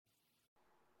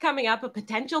Coming up, a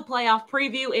potential playoff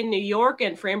preview in New York,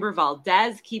 and Framber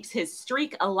Valdez keeps his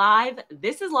streak alive.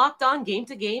 This is Locked On Game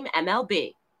to Game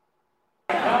MLB.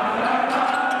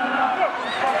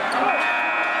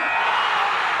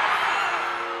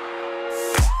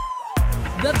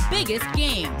 The biggest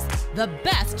games, the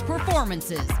best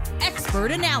performances, expert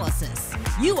analysis.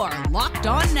 You are Locked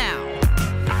On Now.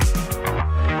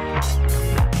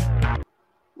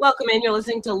 Welcome in. You're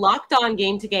listening to Locked On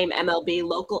Game to Game MLB,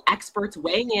 local experts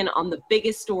weighing in on the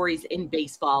biggest stories in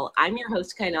baseball. I'm your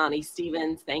host, Kainani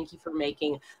Stevens. Thank you for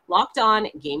making Locked On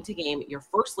Game to Game your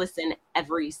first listen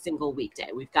every single weekday.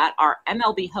 We've got our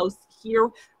MLB hosts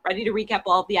here ready to recap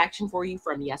all of the action for you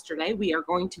from yesterday. We are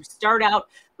going to start out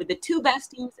with the two best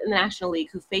teams in the National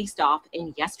League who faced off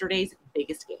in yesterday's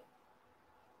biggest game.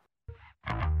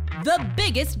 The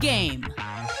biggest game.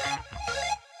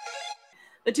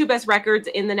 The two best records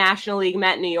in the National League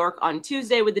met in New York on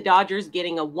Tuesday, with the Dodgers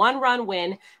getting a one-run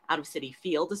win out of Citi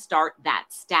Field to start that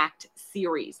stacked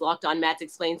series. Locked On Mets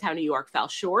explains how New York fell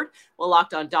short, while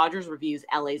Locked On Dodgers reviews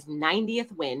LA's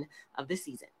 90th win of the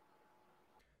season.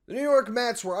 The New York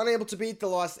Mets were unable to beat the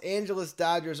Los Angeles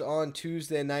Dodgers on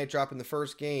Tuesday night, dropping the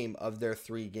first game of their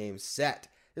three-game set.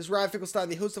 This is Ryan Finkelstein,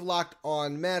 the host of Locked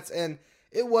On Mets, and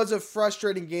it was a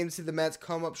frustrating game to see the Mets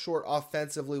come up short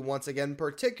offensively once again,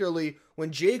 particularly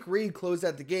when Jake Reed closed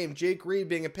out the game. Jake Reed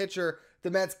being a pitcher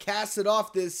the Mets casted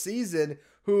off this season,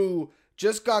 who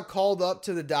just got called up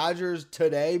to the Dodgers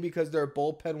today because their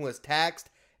bullpen was taxed.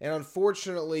 And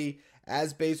unfortunately,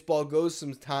 as baseball goes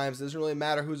sometimes, it doesn't really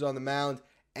matter who's on the mound.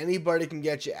 Anybody can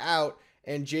get you out,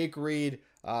 and Jake Reed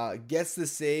gets the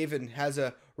save and has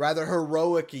a rather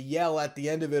heroic yell at the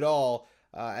end of it all,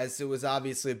 as it was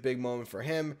obviously a big moment for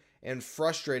him and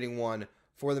frustrating one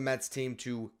for the Mets team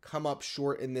to come up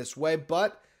short in this way.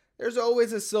 But there's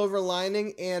always a silver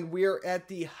lining, and we're at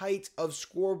the height of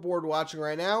scoreboard watching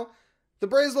right now. The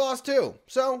Braves lost too,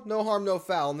 so no harm, no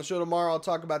foul. On the show tomorrow, I'll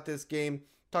talk about this game,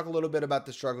 talk a little bit about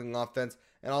the struggling offense,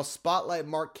 and I'll spotlight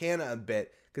Mark Canha a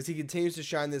bit because he continues to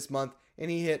shine this month, and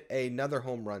he hit another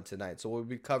home run tonight. So we'll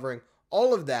be covering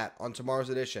all of that on tomorrow's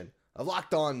edition of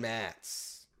Locked On Mets.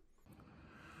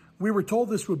 We were told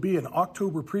this would be an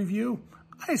October preview.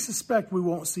 I suspect we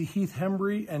won't see Heath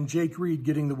Hembree and Jake Reed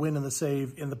getting the win and the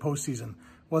save in the postseason.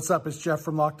 What's up? It's Jeff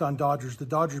from Locked On Dodgers. The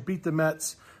Dodgers beat the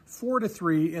Mets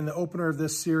 4-3 in the opener of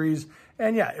this series.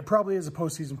 And yeah, it probably is a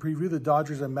postseason preview. The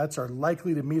Dodgers and Mets are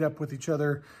likely to meet up with each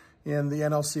other in the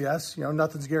NLCS. You know,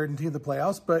 nothing's guaranteed in the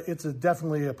playoffs, but it's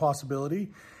definitely a possibility.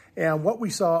 And what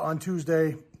we saw on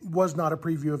Tuesday was not a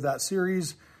preview of that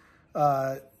series.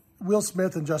 Will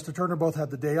Smith and Justin Turner both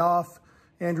had the day off.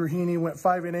 Andrew Heaney went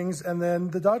 5 innings, and then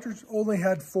the Dodgers only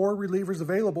had 4 relievers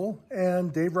available,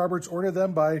 and Dave Roberts ordered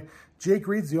them by Jake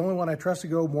Reed's the only one I trust to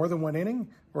go more than 1 inning,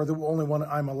 or the only one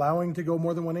I'm allowing to go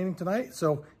more than 1 inning tonight.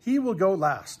 So he will go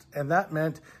last, and that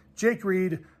meant Jake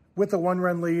Reed with a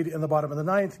 1-run lead in the bottom of the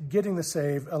 9th, getting the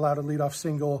save, allowed a leadoff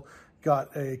single,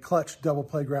 got a clutch double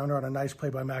play grounder on a nice play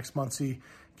by Max Muncy,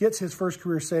 gets his first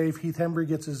career save. Heath Hembree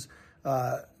gets his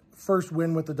first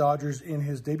win with the Dodgers in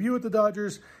his debut with the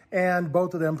Dodgers, and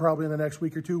both of them probably in the next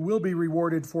week or two will be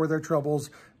rewarded for their troubles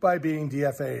by being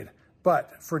DFA'd.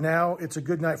 But for now, it's a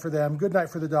good night for them. Good night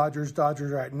for the Dodgers.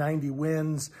 Dodgers are at 90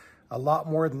 wins, a lot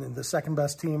more than the second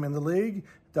best team in the league.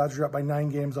 Dodgers are up by 9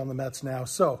 games on the Mets now.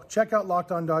 So check out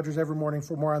Locked On Dodgers every morning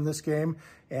for more on this game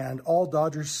and all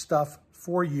Dodgers stuff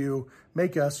for you.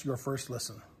 Make us your first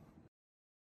listen.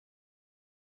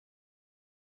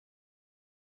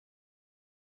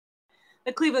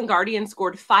 The Cleveland Guardians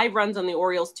scored 5 runs on the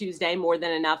Orioles Tuesday, more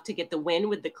than enough to get the win,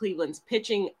 with the Cleveland's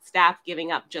pitching staff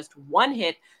giving up just 1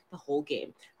 hit the whole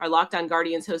game. Our Locked On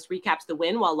Guardians host recaps the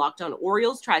win, while Locked On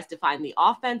Orioles tries to find the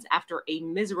offense after a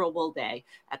miserable day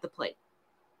at the plate.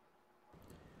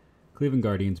 Cleveland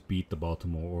Guardians beat the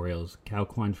Baltimore Orioles. Cal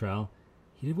Quantrill,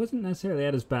 he wasn't necessarily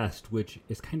at his best, which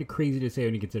is kind of crazy to say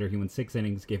when you consider he went 6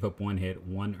 innings, gave up 1 hit,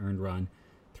 1 earned run,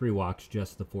 3 walks,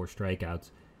 just the 4 strikeouts.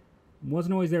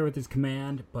 Wasn't always there with his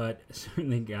command, but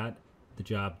certainly got the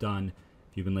job done.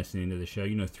 If you've been listening to the show,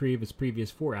 you know 3 of his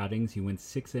previous 4 outings, he went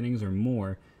 6 innings or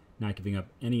more, not giving up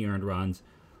any earned runs.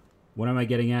 What am I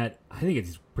getting at? I think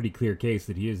it's a pretty clear case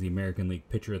that he is the American League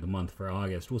Pitcher of the Month for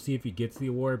August. We'll see if he gets the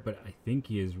award, but I think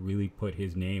he has really put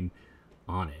his name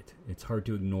on it. It's hard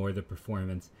to ignore the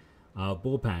performance.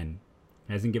 Bullpen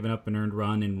hasn't given up an earned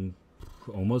run in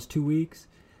almost 2 weeks.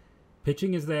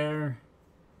 Pitching is there.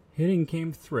 Hitting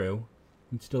came through.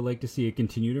 We'd still like to see a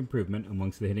continued improvement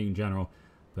amongst the hitting in general,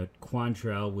 but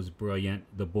Quantrill was brilliant.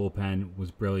 The bullpen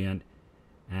was brilliant,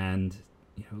 and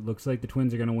it looks like the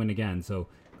Twins are going to win again. So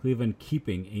Cleveland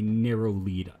keeping a narrow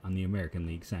lead on the American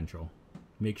League Central.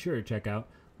 Make sure to check out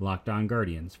Locked On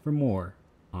Guardians, for more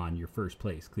on your first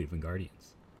place Cleveland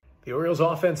Guardians. The Orioles'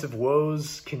 offensive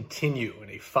woes continue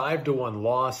in a 5-1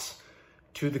 loss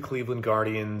to the Cleveland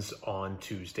Guardians on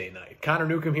Tuesday night. Connor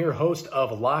Newcomb here, host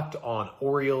of Locked On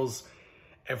Orioles.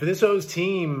 And for this O's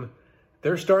team,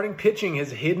 their starting pitching has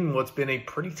hidden what's been a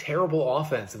pretty terrible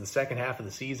offense in the second half of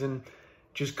the season.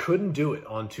 Just couldn't do it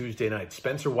on Tuesday night.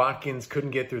 Spencer Watkins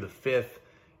couldn't get through the fifth.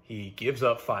 He gives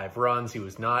up 5 runs. He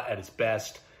was not at his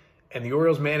best. And the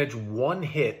Orioles managed 1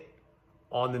 hit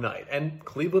on the night. And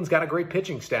Cleveland's got a great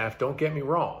pitching staff, don't get me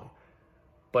wrong.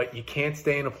 But you can't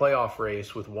stay in a playoff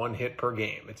race with 1 hit per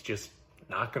game. It's just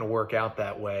not going to work out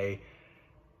that way.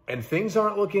 And things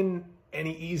aren't looking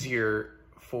any easier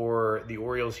for the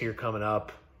Orioles here coming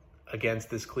up against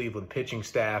this Cleveland pitching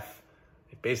staff.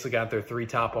 They've basically got their 3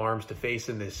 top arms to face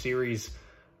in this series.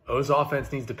 O's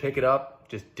offense needs to pick it up.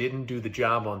 Just didn't do the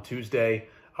job on Tuesday.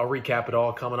 I'll recap it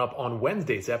all coming up on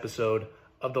Wednesday's episode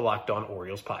of the Locked On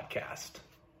Orioles podcast.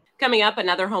 Coming up,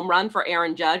 another home run for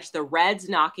Aaron Judge. The Reds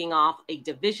knocking off a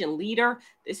division leader.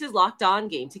 This is Locked On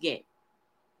Game to Game.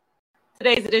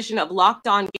 Today's edition of Locked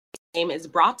On Game to Game is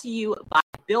brought to you by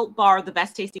Built Bar, the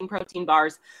best tasting protein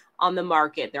bars on the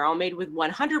market. They're all made with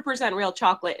 100% real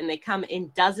chocolate, and they come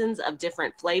in dozens of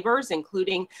different flavors,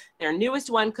 including their newest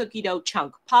one, Cookie Dough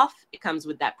Chunk Puff. It comes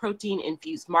with that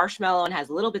protein-infused marshmallow and has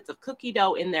little bits of cookie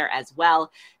dough in there as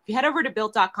well. If you head over to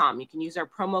Built.com, you can use our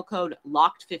promo code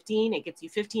LOCKED15. It gets you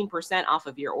 15% off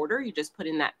of your order. You just put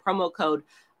in that promo code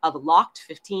of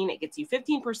LOCKED15. It gets you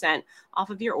 15% off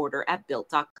of your order at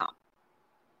Built.com.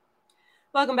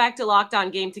 Welcome back to Locked On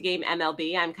Game to Game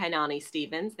MLB. I'm Kainani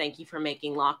Stevens. Thank you for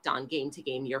making Locked On Game to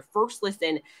Game your first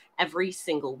listen every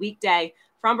single weekday.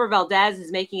 Framber Valdez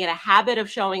is making it a habit of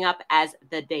showing up as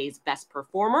the day's best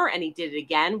performer, and he did it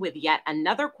again with yet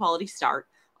another quality start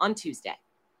on Tuesday.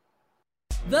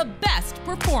 The best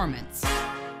performance.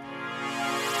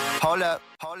 Hold up.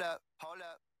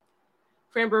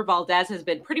 Framber Valdez has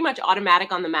been pretty much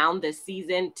automatic on the mound this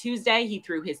season. Tuesday, he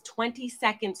threw his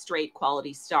 22nd straight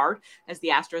quality start as the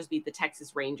Astros beat the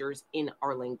Texas Rangers in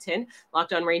Arlington.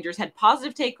 Locked On Rangers had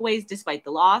positive takeaways despite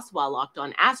the loss, while Locked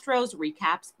On Astros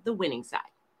recaps the winning side.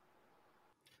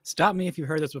 Stop me if you've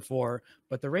heard this before,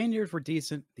 but the Rangers were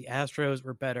decent. The Astros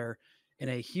were better in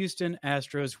a Houston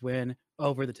Astros win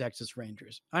over the Texas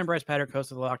Rangers. I'm Bryce Patrick,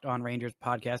 host of the Locked On Rangers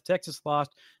podcast. Texas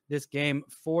lost this game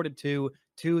 4-2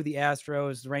 to the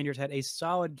Astros. The Rangers had a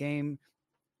solid game,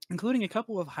 including a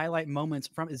couple of highlight moments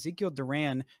from Ezekiel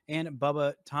Duran and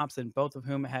Bubba Thompson, both of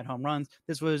whom had home runs.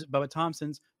 This was Bubba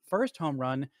Thompson's first home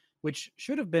run, which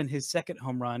should have been his second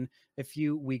home run a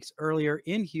few weeks earlier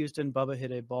in Houston. Bubba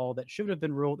hit a ball that should have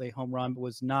been ruled a home run, but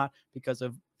was not because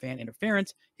of fan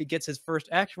interference. He gets his first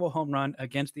actual home run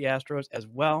against the Astros as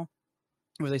well.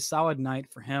 It was a solid night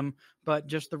for him, but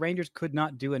just the Rangers could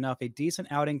not do enough. A decent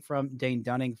outing from Dane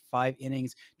Dunning, 5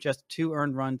 innings, just 2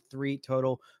 earned run, 3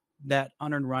 total. That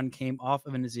unearned run came off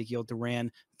of an Ezekiel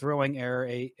Duran throwing error,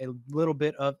 a little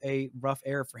bit of a rough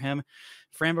error for him.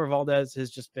 Framber Valdez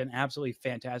has just been absolutely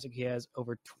fantastic. He has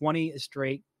over 20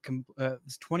 straight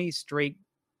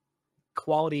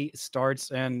quality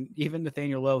starts, and even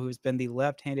Nathaniel Lowe, who's been the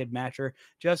left-handed matcher,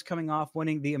 just coming off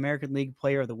winning the American League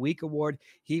Player of the Week award,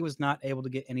 he was not able to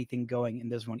get anything going in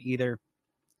this one either.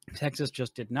 Texas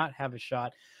just did not have a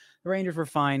shot. The Rangers were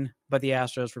fine, but the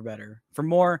Astros were better. For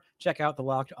more, check out the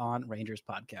Locked On Rangers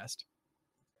podcast.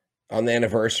 On the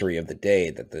anniversary of the day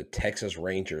that the Texas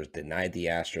Rangers denied the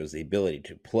Astros the ability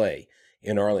to play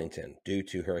in Arlington due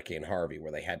to Hurricane Harvey,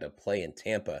 where they had to play in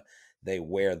Tampa, they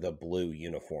wear the blue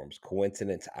uniforms.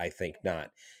 Coincidence? I think not.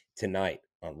 Tonight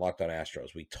on Locked On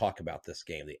Astros, we talk about this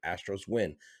game. The Astros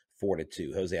win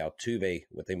 4-2. Jose Altuve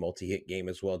with a multi-hit game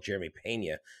as well. Jeremy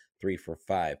Pena, 3 for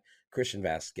 5. Christian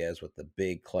Vasquez with the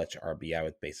big clutch RBI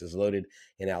with bases loaded.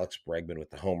 And Alex Bregman with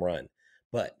the home run.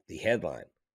 But the headline,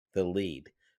 the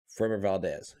lead, Framber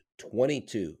Valdez,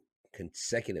 22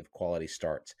 consecutive quality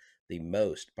starts, the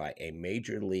most by a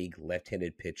major league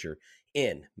left-handed pitcher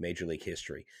in Major League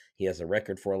history. He has a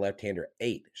record for a left-hander,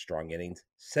 8 strong innings,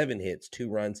 7 hits, 2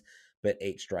 runs, but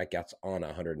 8 strikeouts on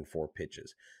 104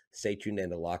 pitches. Stay tuned in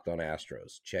to Locked On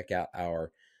Astros. Check out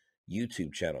our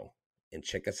YouTube channel and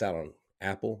check us out on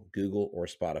Apple, Google, or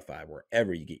Spotify,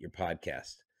 wherever you get your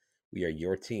podcasts. We are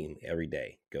your team every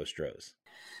day. Go Stros.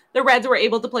 The Reds were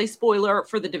able to play spoiler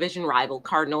for the division rival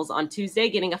Cardinals on Tuesday,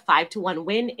 getting a 5-1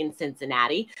 win in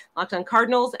Cincinnati. Locked On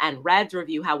Cardinals and Reds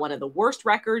review how one of the worst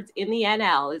records in the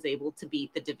NL is able to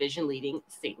beat the division-leading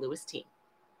St. Louis team.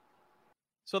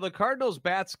 So the Cardinals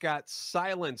bats got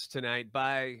silenced tonight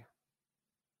by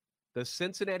the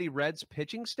Cincinnati Reds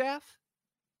pitching staff?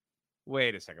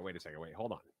 Wait a second.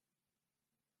 Hold on.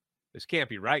 The This can't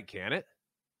be right, can it?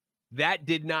 That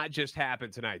did not just happen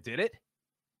tonight, did it?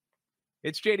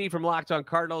 It's JD from Locked On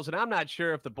Cardinals, and I'm not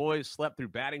sure if the boys slept through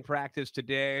batting practice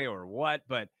today or what,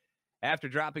 but after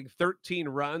dropping 13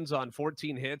 runs on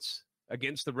 14 hits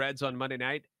against the Reds on Monday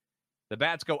night, the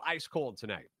bats go ice cold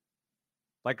tonight,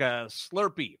 like a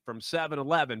Slurpee from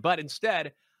 7-Eleven. But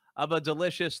instead of a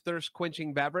delicious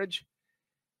thirst-quenching beverage,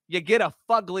 you get a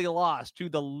fugly loss to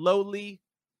the lowly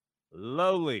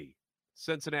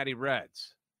Cincinnati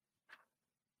Reds.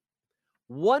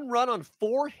 1 run on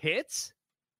 4 hits?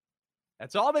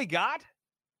 That's all they got?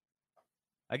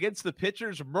 Against the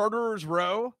pitchers' murderers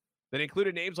row that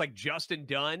included names like Justin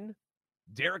Dunn,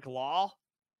 Derek Law,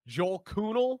 Joel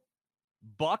Kuhnel,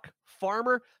 Buck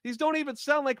Farmer. These don't even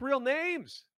sound like real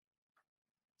names.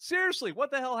 Seriously,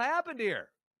 what the hell happened here?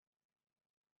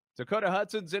 Dakota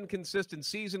Hudson's inconsistent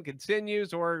season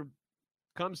continues or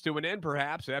comes to an end,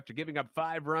 perhaps, after giving up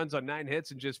 5 runs on 9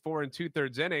 hits in just 4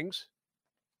 2/3 innings.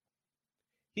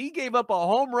 He gave up a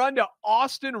home run to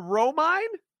Austin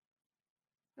Romine?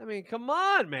 I mean, come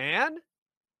on, man.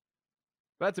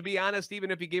 But to be honest,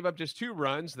 even if he gave up just 2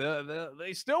 runs,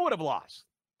 they still would have lost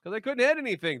because they couldn't hit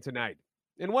anything tonight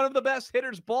in one of the best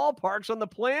hitters' ballparks on the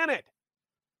planet.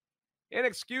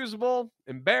 Inexcusable,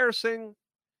 embarrassing.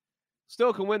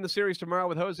 Still can win the series tomorrow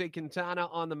with Jose Quintana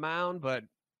on the mound, but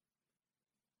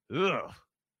ugh.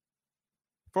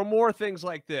 For more things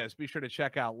like this, be sure to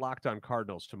check out Locked On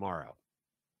Cardinals tomorrow.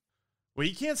 Well,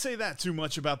 you can't say that too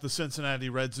much about the Cincinnati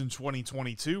Reds in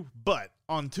 2022, but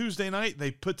on Tuesday night,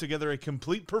 they put together a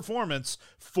complete performance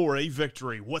for a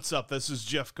victory. What's up? This is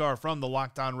Jeff Carr from the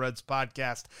Locked On Reds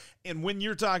podcast, and when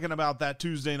you're talking about that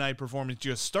Tuesday night performance,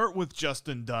 you start with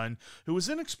Justin Dunn, who was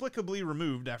inexplicably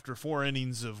removed after 4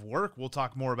 innings of work. We'll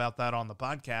talk more about that on the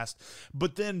podcast,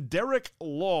 but then Derek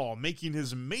Law, making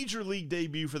his major league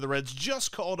debut for the Reds,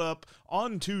 just called up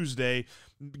on Tuesday,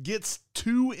 gets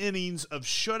 2 innings of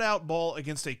shutout ball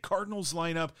against a Cardinals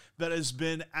lineup that has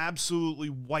been absolutely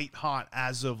white hot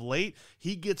as of late.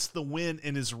 He gets the win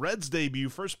in his Reds debut,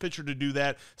 first pitcher to do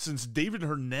that since David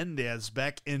Hernandez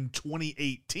back in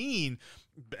 2018,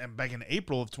 back in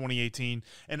April of 2018.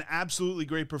 An absolutely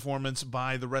great performance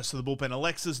by the rest of the bullpen.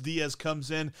 Alexis Diaz comes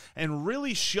in and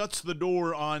really shuts the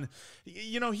door on,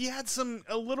 he had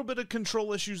a little bit of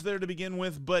control issues there to begin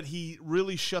with, but he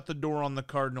really shut the door on the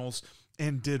Cardinals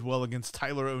and did well against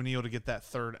Tyler O'Neill to get that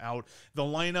 3rd out. The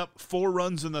lineup, 4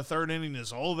 runs in the 3rd inning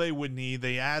is all they would need.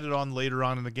 They added on later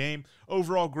on in the game.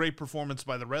 Overall, great performance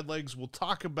by the Redlegs. We'll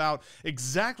talk about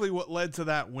exactly what led to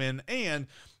that win and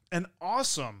an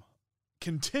awesome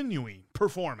continuing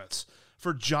performance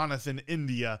for Jonathan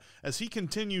India as he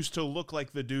continues to look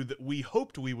like the dude that we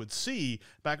hoped we would see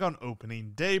back on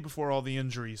opening day before all the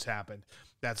injuries happened.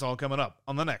 That's all coming up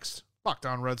on the next Locked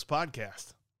On Reds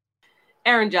podcast.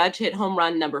 Aaron Judge hit home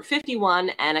run number 51,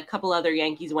 and a couple other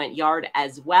Yankees went yard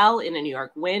as well in a New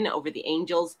York win over the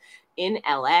Angels in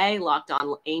LA. Locked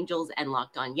On Angels and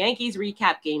Locked On Yankees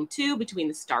recap Game 2 between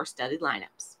the star-studded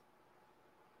lineups.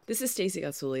 This is Stacey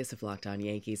Gotsoulias of Locked On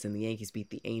Yankees, and the Yankees beat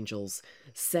the Angels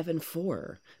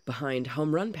 7-4 behind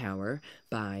home run power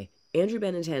by Andrew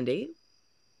Benintendi,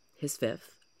 his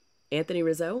 5th, Anthony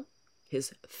Rizzo,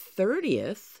 his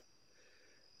 30th.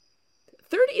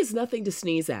 30 is nothing to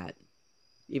sneeze at,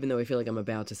 even though I feel like I'm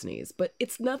about to sneeze, but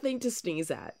it's nothing to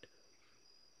sneeze at.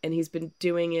 And he's been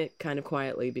doing it kind of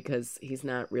quietly because he's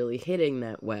not really hitting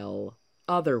that well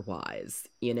otherwise,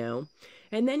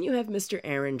 And then you have Mr.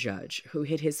 Aaron Judge, who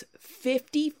hit his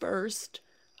 51st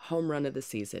home run of the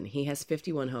season. He has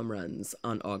 51 home runs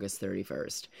on August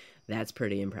 31st. That's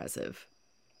pretty impressive.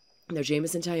 Now,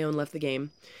 Jameson Taillon left the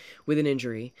game with an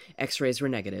injury. X-rays were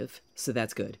negative, so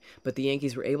that's good. But the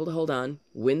Yankees were able to hold on,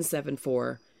 win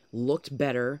 7-4, looked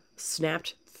better,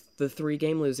 snapped the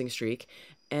 3-game losing streak,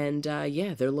 and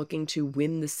they're looking to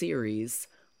win the series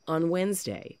on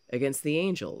Wednesday against the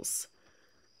Angels.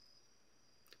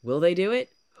 Will they do it?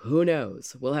 Who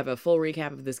knows? We'll have a full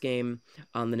recap of this game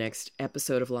on the next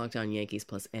episode of Locked On Yankees,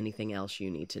 plus anything else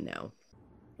you need to know.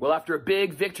 Well, after a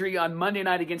big victory on Monday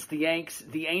night against the Yanks,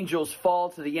 the Angels fall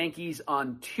to the Yankees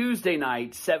on Tuesday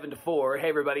night, 7-4. Hey,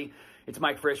 everybody. It's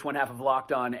Mike Frisch, one half of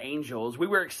Locked On Angels. We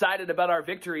were excited about our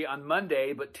victory on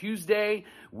Monday, but Tuesday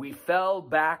we fell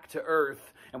back to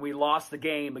earth and we lost the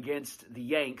game against the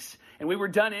Yanks. And we were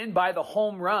done in by the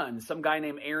home run. Some guy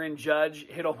named Aaron Judge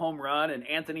hit a home run and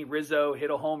Anthony Rizzo hit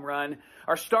a home run.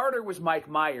 Our starter was Mike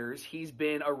Myers. He's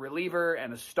been a reliever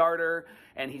and a starter,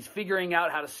 and he's figuring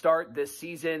out how to start this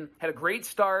season. Had a great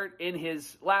start in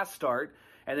his last start.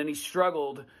 and then he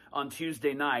struggled on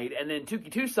Tuesday night. And then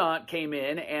Touki Toussaint came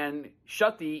in and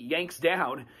shut the Yanks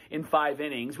down in 5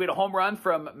 innings. We had a home run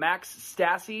from Max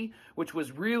Stassi, which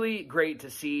was really great to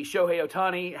see. Shohei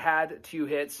Ohtani had 2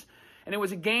 hits. And it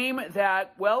was a game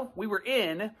that, well, we were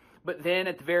in, but then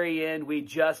at the very end, we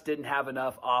just didn't have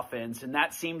enough offense. And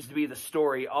that seems to be the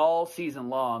story all season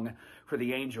long for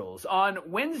the Angels. On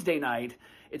Wednesday night,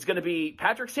 it's going to be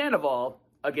Patrick Sandoval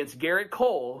against Garrett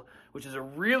Cole, which is a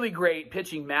really great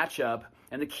pitching matchup.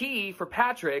 And the key for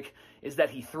Patrick is that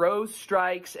he throws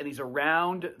strikes and he's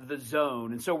around the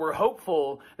zone. And so we're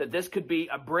hopeful that this could be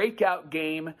a breakout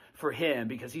game for him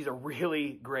because he's a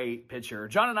really great pitcher.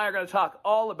 John and I are going to talk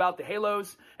all about the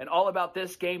Halos and all about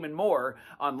this game and more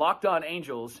on Locked On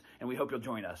Angels, and we hope you'll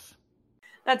join us.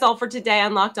 That's all for today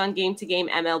on Locked On Game to Game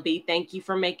MLB. Thank you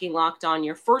for making Locked On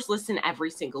your first listen every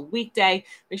single weekday.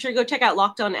 Make sure to go check out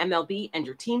Locked On MLB and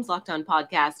your team's Locked On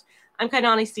podcast. I'm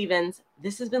Kainani Stevens.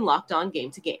 This has been Locked On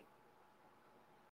Game to Game.